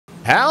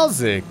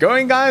How's it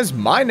going, guys?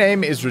 My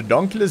name is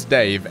Redonkulous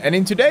Dave, and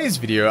in today's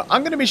video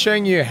I'm going to be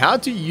showing you how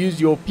to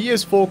use your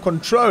PS4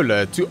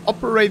 controller to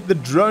operate the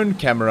drone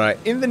camera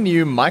in the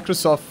new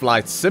Microsoft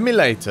Flight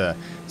Simulator.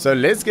 So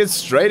let's get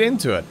straight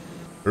into it.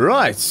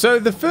 Right, so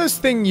the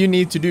first thing you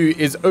need to do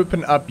is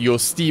open up your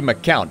Steam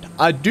account.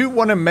 I do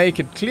want to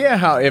make it clear,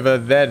 however,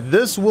 that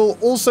this will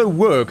also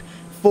work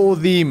for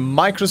the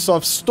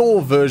Microsoft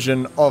Store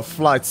version of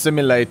Flight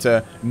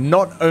Simulator,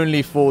 not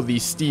only for the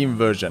Steam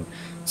version.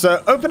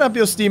 So open up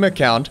your Steam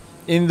account.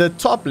 In the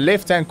top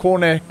left hand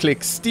corner,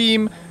 click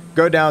Steam,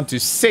 go down to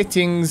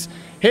Settings,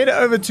 head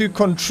over to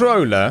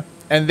Controller,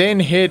 and then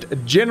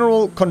hit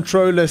General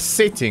Controller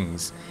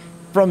Settings.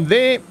 From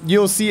there,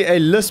 you'll see a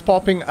list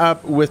popping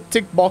up with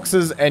tick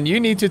boxes, and you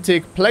need to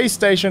tick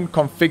PlayStation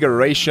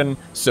Configuration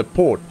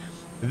Support.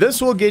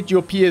 This will get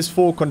your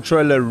PS4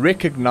 controller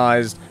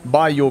recognized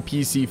by your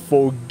PC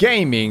for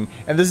gaming,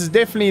 and this is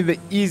definitely the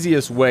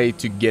easiest way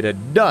to get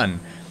it done.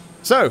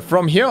 So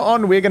from here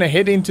on, we're going to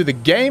head into the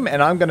game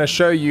and I'm going to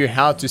show you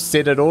how to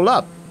set it all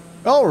up.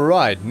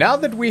 Alright, now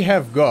that we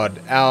have got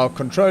our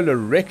controller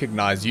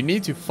recognized, you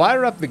need to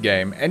fire up the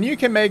game, and you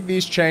can make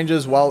these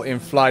changes while in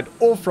flight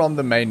or from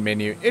the main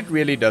menu. It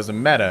really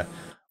doesn't matter.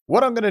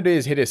 What I'm going to do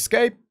is hit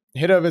escape,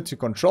 head over to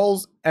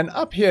controls, and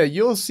up here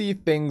you'll see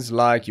things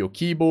like your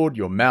keyboard,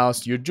 your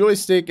mouse, your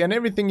joystick, and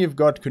everything you've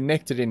got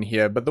connected in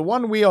here. But the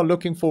one we are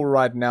looking for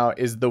right now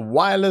is the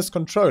wireless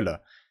controller.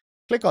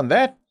 Click on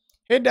that.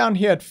 Head down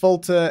here at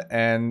filter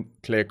and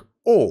click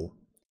all.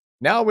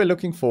 Now we're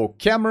looking for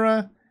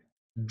camera,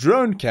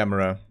 drone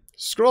camera.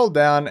 Scroll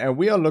down and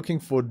we are looking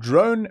for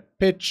drone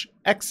pitch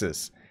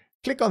axis.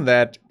 Click on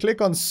that,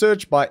 click on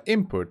search by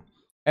input.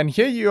 And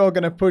here you are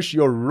going to push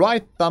your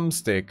right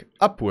thumbstick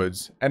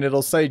upwards and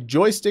it'll say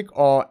joystick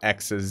R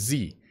axis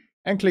Z.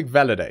 And click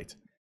validate.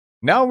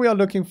 Now we are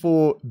looking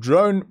for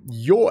drone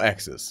yaw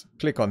axis.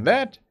 Click on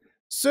that,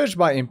 search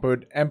by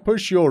input and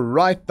push your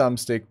right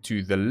thumbstick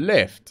to the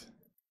left.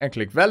 And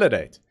click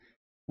validate.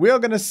 We are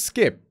going to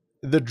skip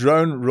the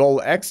drone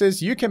roll axis.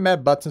 You can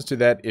map buttons to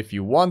that if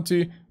you want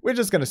to. We're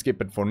just going to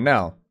skip it for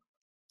now.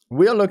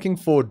 We are looking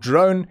for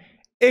drone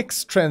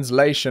X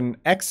translation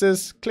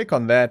axis. Click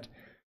on that.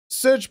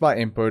 Search by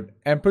input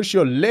and push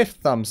your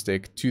left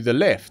thumbstick to the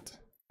left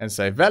and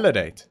say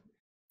validate.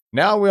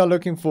 Now we are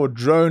looking for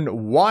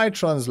drone Y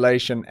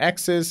translation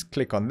axis.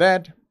 Click on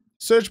that.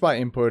 Search by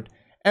input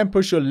and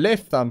push your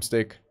left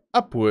thumbstick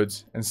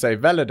upwards and say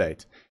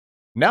validate.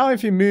 Now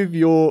if you move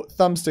your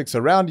thumbsticks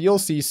around, you'll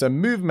see some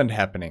movement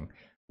happening.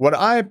 What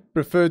I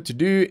prefer to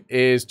do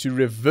is to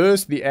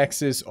reverse the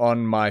axis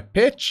on my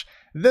pitch.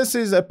 This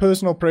is a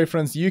personal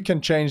preference. You can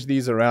change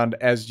these around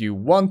as you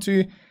want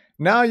to.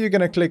 Now you're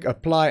going to click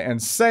apply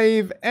and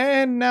save,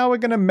 and now we're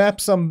going to map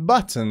some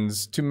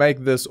buttons to make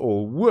this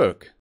all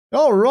work.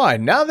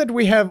 Alright, now that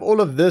we have all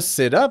of this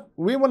set up,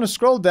 we want to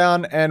scroll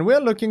down and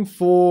we're looking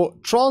for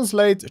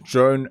translate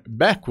drone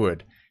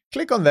backward.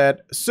 Click on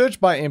that,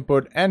 search by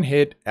input and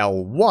hit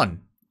L1.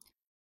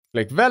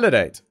 Click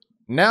validate.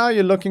 Now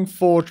you're looking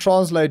for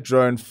translate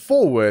drone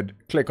forward.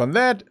 Click on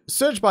that,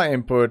 search by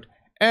input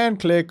and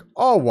click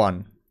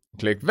R1.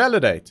 Click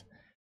validate.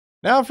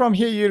 Now from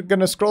here you're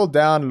going to scroll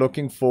down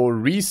looking for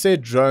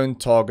reset drone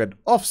target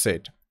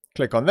offset.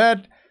 Click on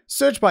that,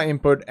 search by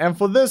input, and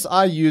for this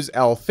I use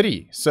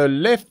L3. So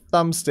left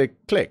thumbstick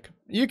click.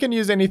 You can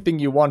use anything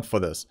you want for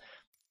this.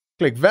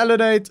 Click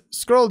validate,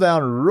 scroll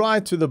down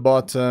right to the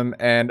bottom,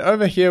 and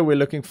over here we're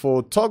looking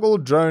for toggle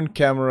drone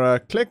camera.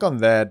 Click on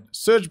that,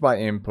 search by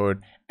input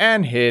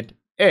and hit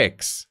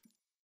X.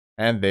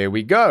 And there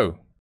we go.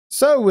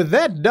 So with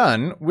that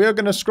done, we're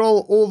going to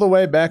scroll all the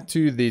way back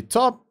to the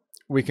top.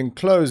 We can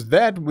close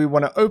that. We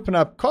want to open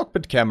up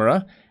cockpit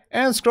camera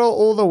and scroll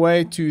all the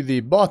way to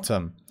the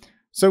bottom.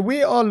 So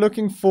we are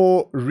looking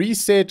for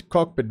reset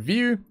cockpit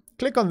view.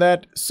 Click on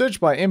that, search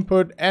by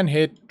input and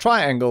hit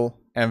triangle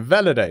and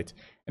validate.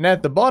 And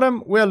at the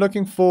bottom, we're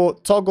looking for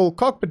toggle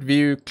cockpit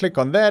view. Click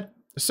on that,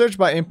 search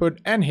by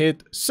input and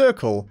hit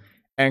circle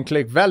and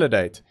click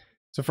validate.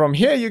 So from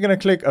here, you're going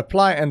to click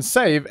apply and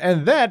save,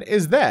 and that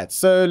is that.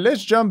 So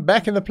let's jump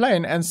back in the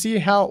plane and see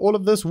how all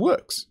of this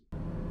works.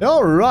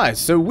 Alright,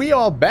 so we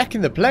are back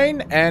in the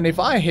plane, and if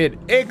I hit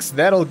X,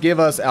 that'll give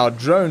us our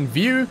drone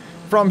view.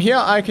 From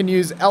here, I can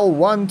use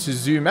L1 to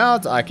zoom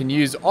out, I can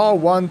use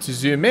R1 to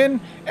zoom in,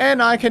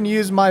 and I can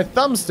use my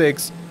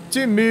thumbsticks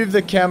to move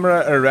the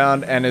camera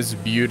around, and it's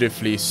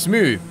beautifully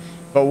smooth.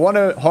 If I want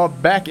to hop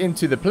back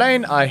into the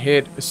plane, I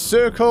hit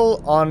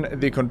circle on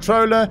the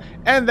controller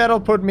and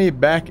that'll put me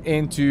back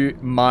into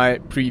my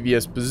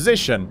previous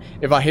position.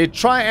 If I hit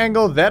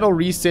triangle, that'll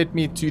reset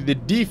me to the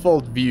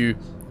default view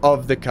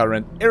of the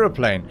current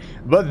aeroplane.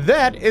 But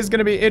that is going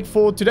to be it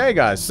for today,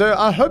 guys. So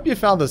I hope you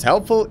found this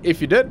helpful.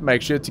 If you did,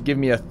 make sure to give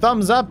me a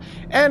thumbs up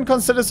and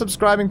consider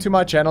subscribing to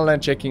my channel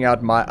and checking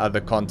out my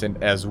other content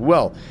as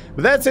well.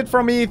 But that's it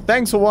from me.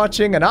 Thanks for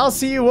watching, and I'll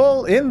see you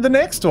all in the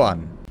next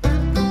one.